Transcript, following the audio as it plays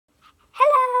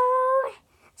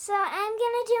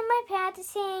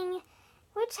practicing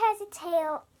which has a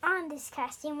tail on this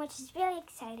costume, which is really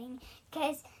exciting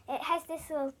because it has this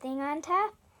little thing on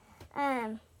top.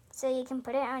 So you can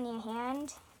put it on your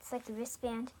hand. It's like a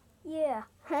wristband. Yeah.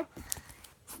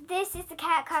 This is the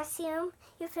cat costume.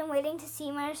 You've been waiting to see.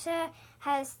 Marsha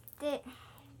has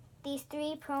these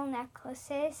 3 pearl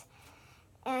necklaces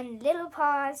and little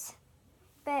paws,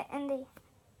 and they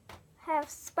have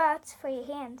spots for your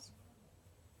hands.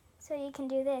 So you can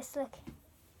do this. Look.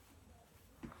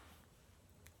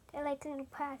 They're like little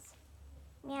paws.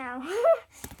 Meow.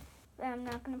 But I'm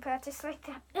not going to practice like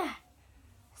that.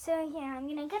 So yeah, I'm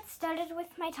going to get started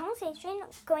with my tonalization,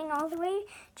 going all the way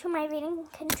to my reading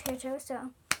concerto.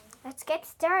 So let's get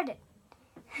started.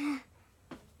 I'm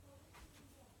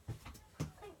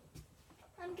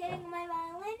getting my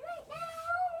violin right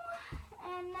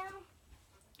now. And now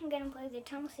I'm going to play the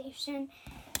tonalization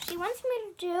she wants me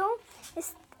to do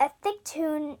is a thick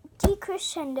tune,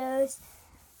 decrescendos.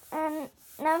 And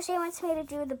now she wants me to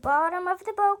do the bottom of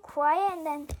the bow quiet, and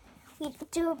then we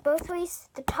do it both ways.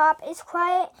 The top is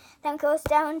quiet, then goes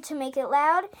down to make it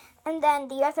loud, and then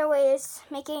the other way is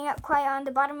making it quiet on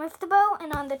the bottom of the bow,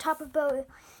 and on the top of the bow,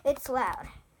 it's loud.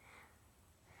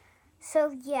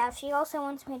 So yeah, she also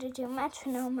wants me to do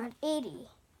metronome at 80.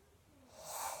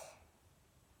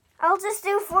 I'll just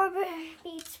do 4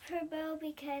 beats per bow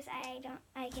because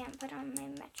I can't put on my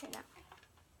metronome.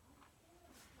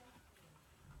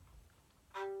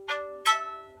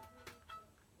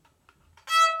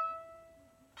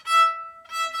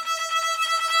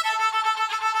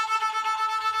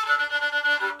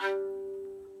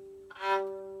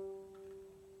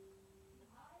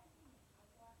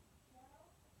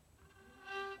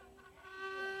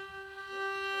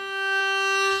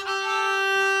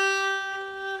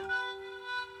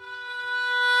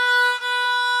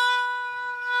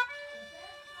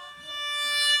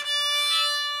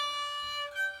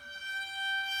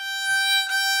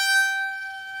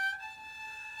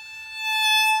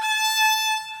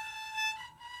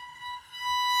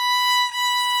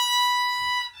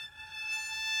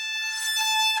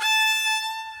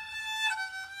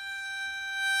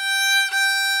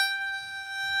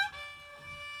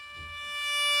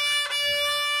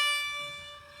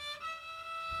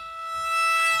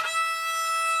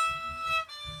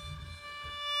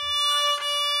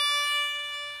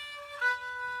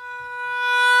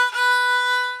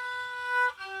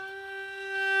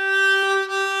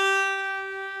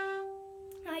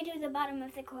 The bottom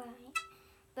of the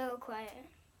bow quiet.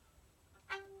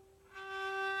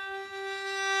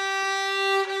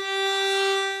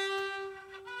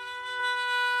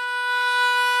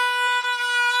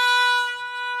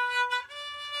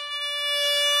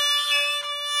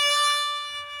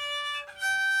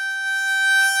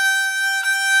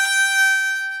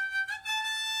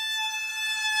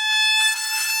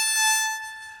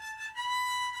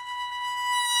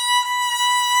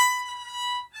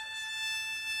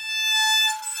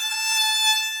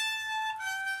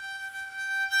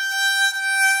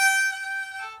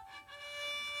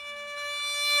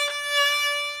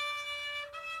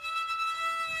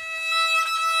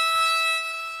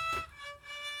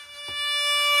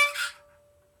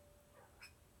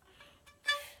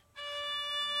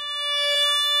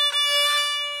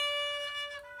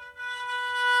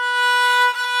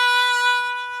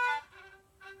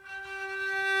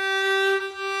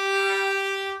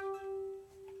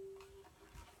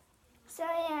 So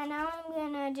yeah, now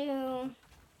I'm gonna do.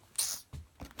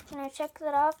 Can I check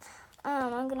that off?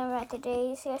 I'm gonna write the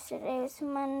days. Yesterday was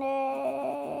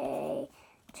Monday,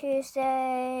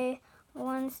 Tuesday,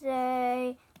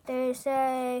 Wednesday,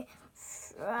 Thursday,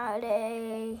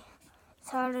 Friday,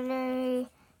 Saturday,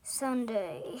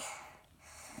 Sunday.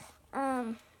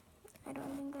 I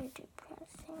don't think I did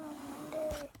pressing on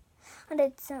Monday. I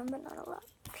did some, but not a lot.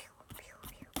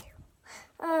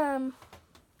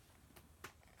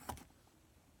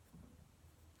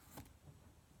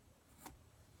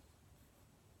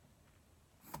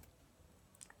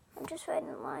 I'm just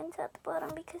writing lines at the bottom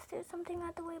because there's something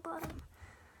at the way bottom.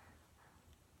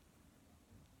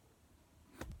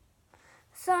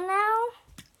 So now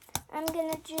I'm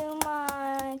gonna do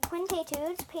my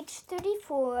quintets, page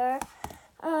 34,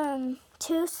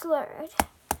 2 slurred.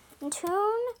 In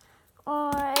tune,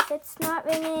 or if it's not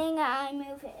ringing, I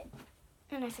move it.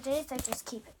 And if it is, I just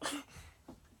keep it.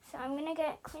 So I'm gonna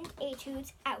get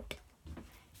quintets out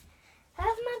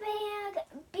of my bag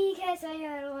because I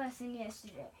had a lesson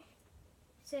yesterday.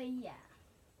 So yeah.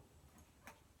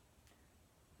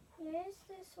 Here's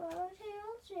the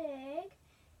Swallowtail Jig.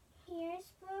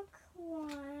 Here's book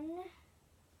 1.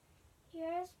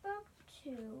 Here's book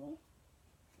 2.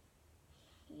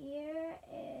 Here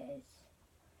is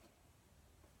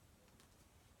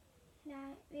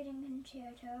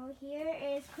concerto. Here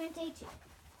is Quinte 2.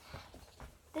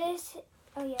 This,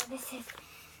 oh yeah, this is,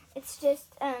 it's just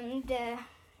the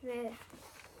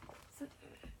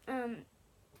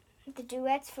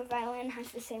duets for violin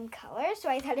has the same color, so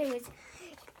I thought it was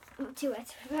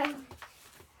duets for violin.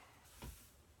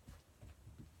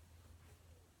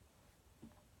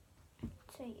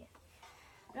 So yeah.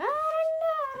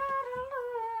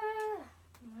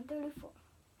 134.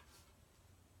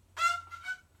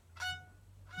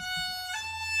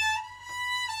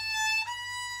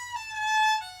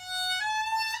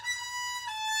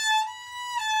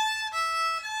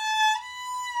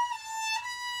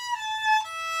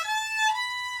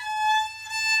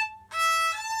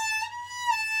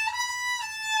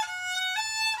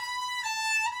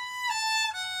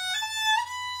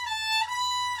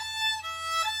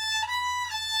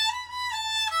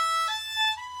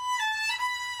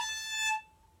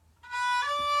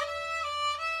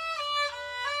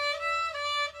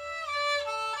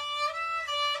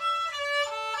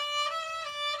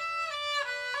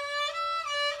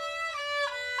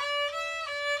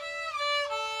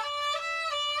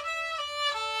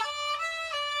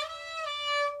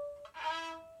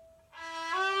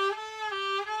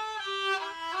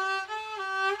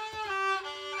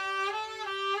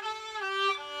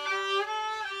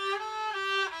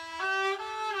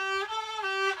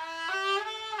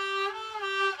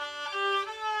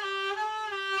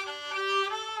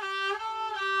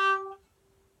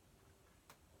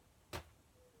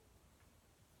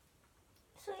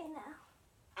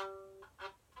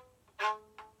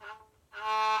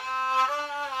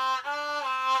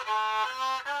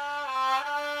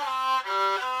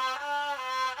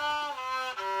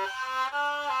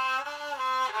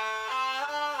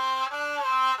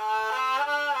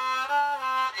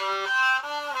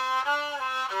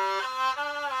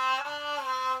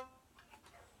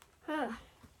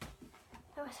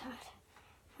 That was hard.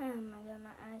 Oh my god,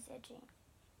 my eyes itching.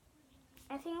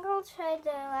 I think I'll try the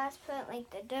last part, like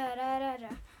the da da da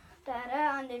da da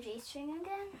da on the G string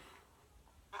again.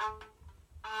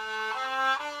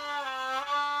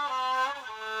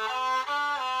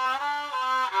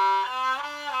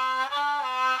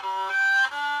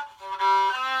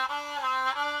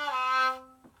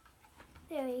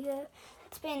 There we go.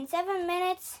 It's been 7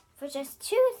 minutes for just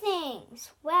 2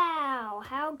 things. Wow,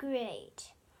 how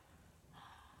great.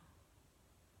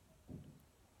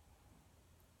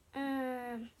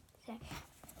 So.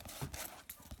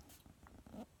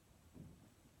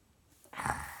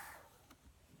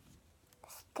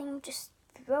 This thing just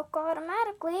broke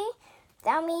automatically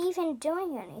without me even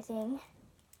doing anything.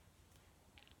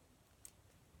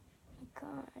 Oh my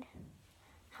god.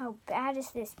 How bad is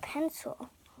this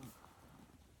pencil?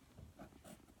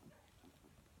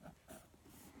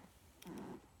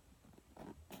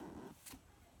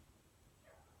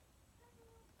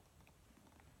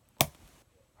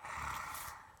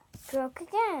 Broke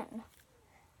again.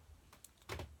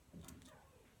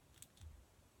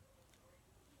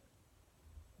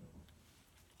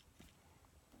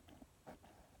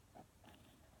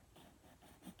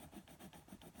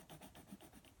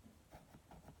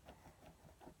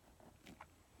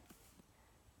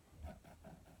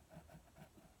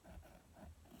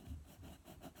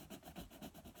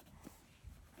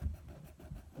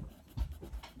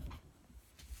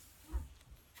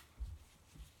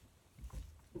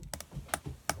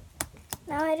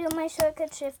 Now I do my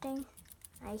shortcut shifting.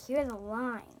 I hear the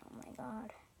line. Oh my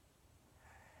god.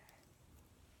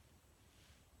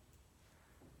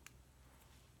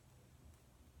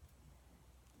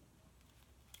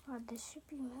 Oh, this should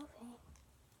be moving.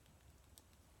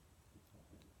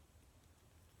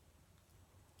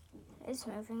 It's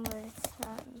moving, but it's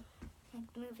not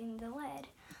like moving the lead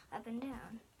up and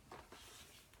down.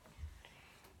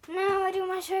 Now I do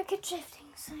my shortcut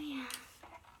shifting, so yeah.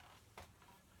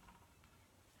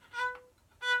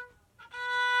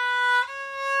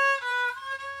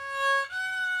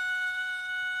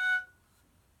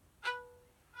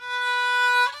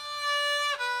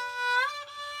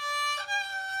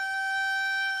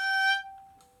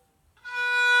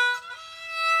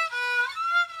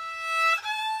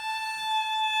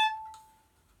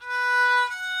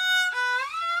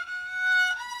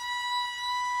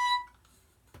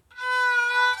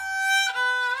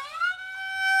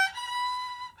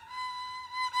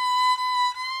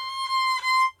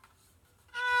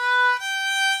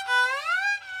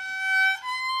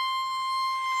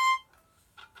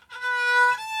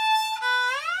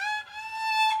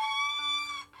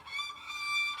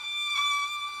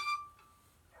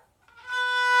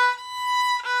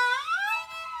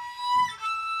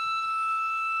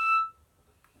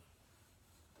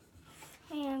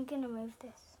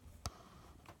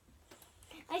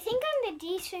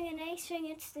 string and A string,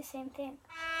 it's the same thing.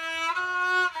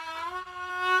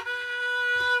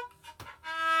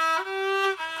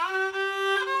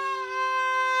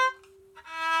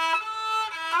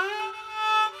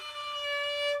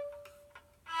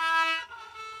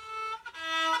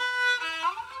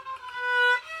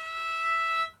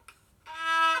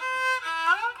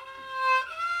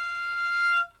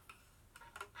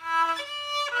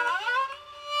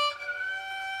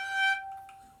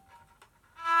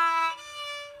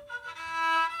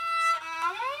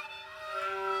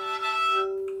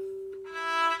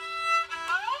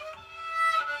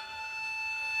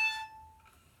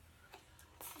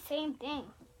 Same thing.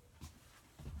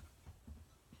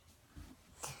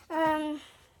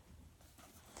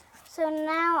 So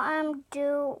now I'm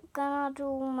gonna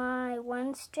do my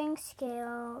 1 string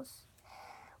scales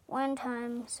 1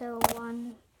 time, so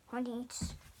one on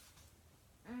each.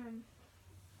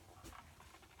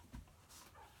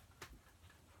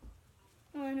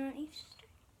 One on each string.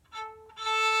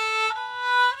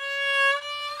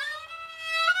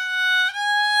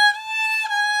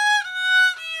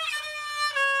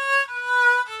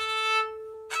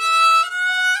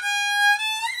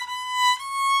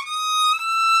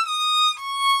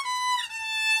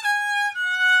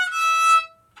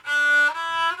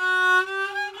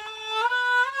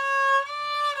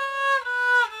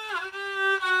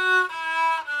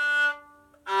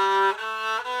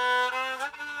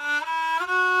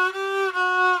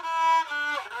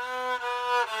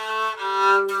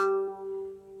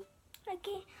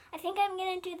 I think I'm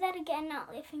going to do that again,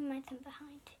 not leaving my thumb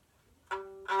behind.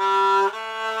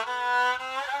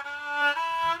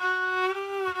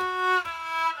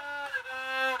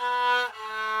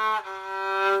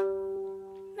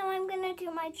 Now I'm going to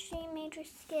do my G major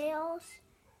scales.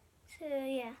 So,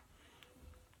 yeah.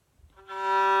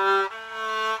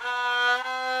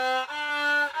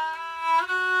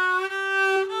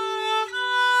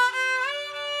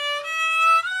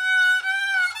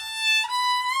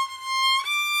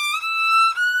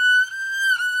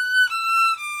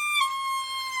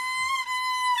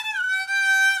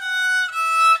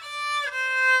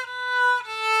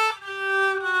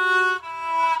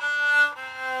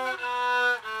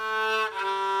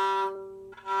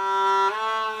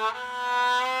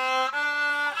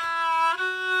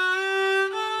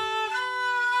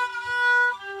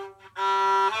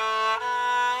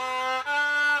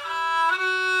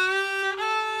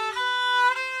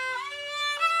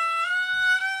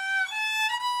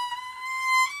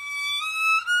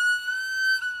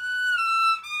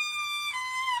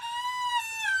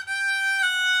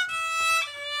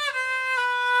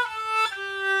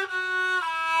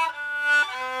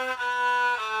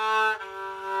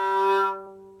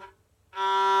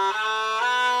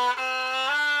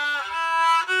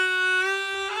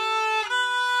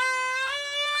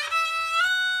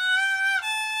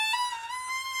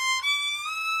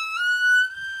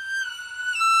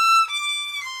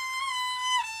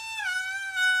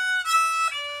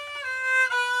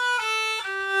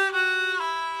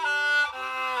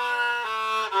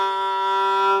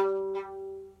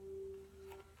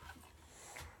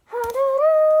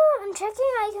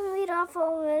 I can read off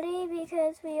already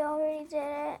because we already did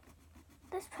it.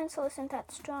 This pencil isn't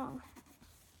that strong.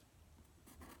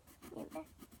 Either.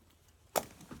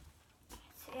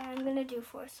 So yeah, I'm gonna do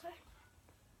 4 slide.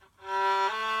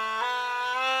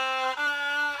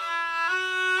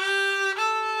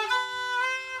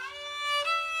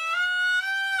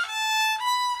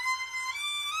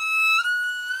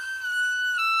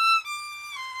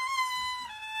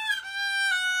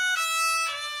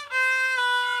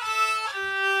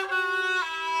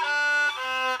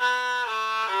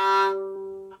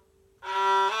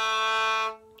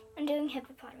 I'm doing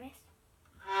hippopotamus.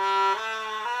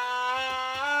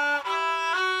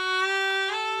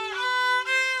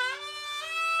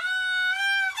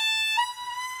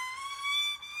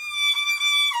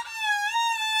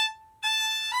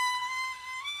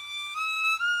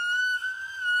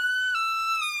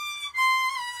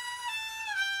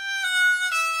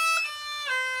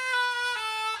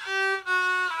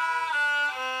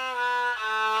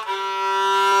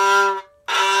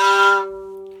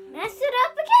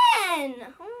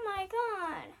 Oh my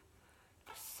god.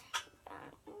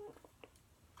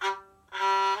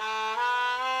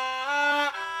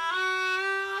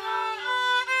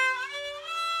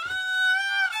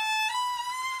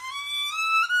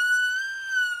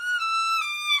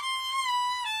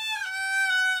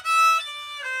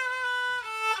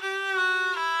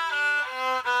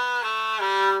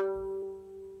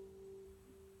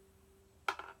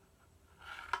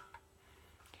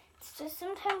 It's just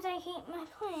sometimes I hate my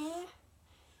playing.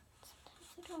 Sometimes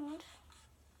I don't.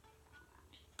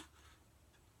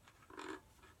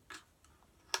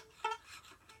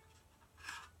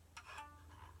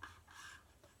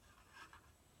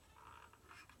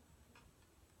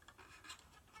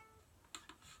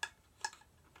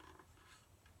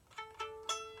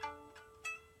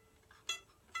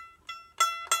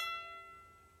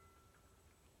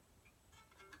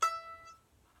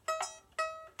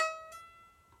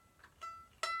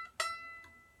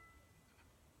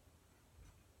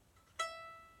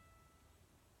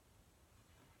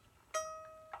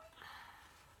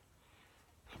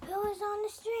 was on the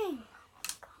string.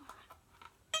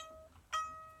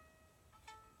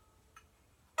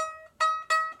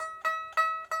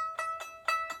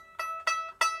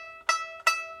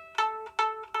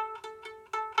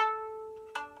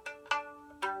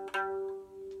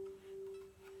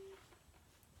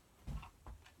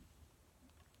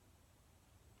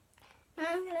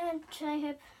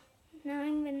 Now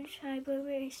I'm gonna try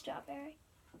blueberry strawberry.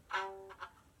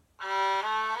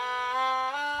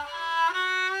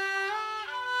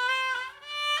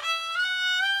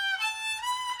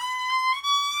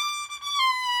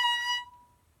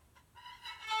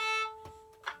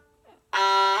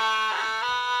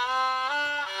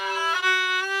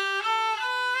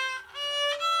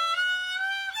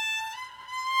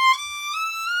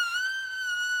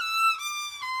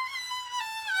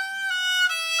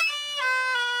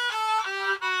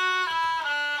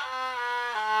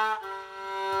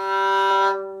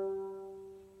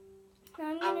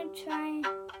 Try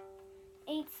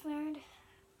 8th third.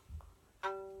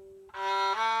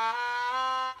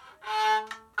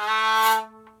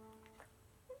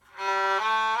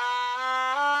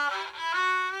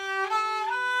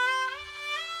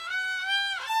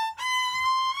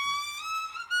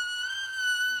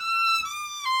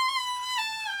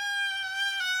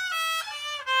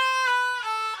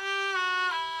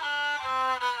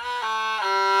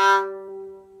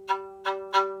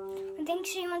 I think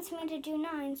she wants me to do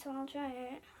 9, so I'll try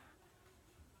it.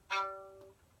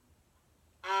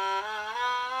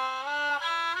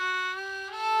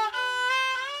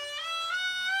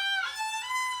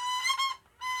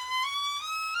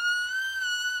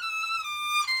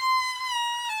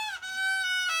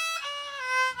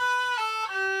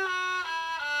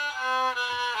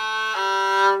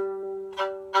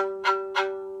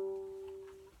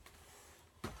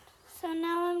 So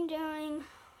now I'm doing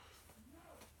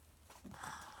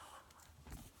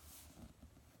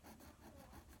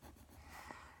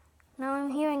Now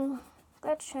I'm hearing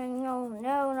Gretchen, no,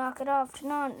 no, knock it off to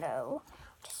not no,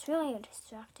 which is really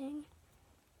distracting.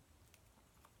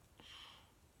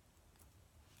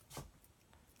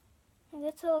 I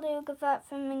guess I'll do Gavotte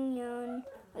from Mignon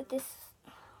with this.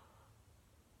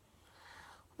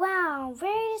 Wow,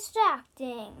 very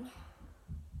distracting.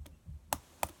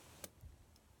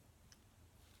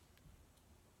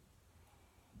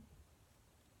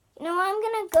 No, I'm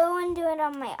gonna go and do it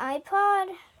on my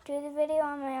iPod. Do the video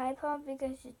on my iPod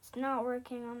because it's not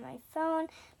working on my phone.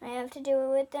 I have to do it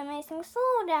with the Amazing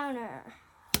Slow Downer.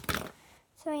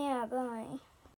 So yeah, bye.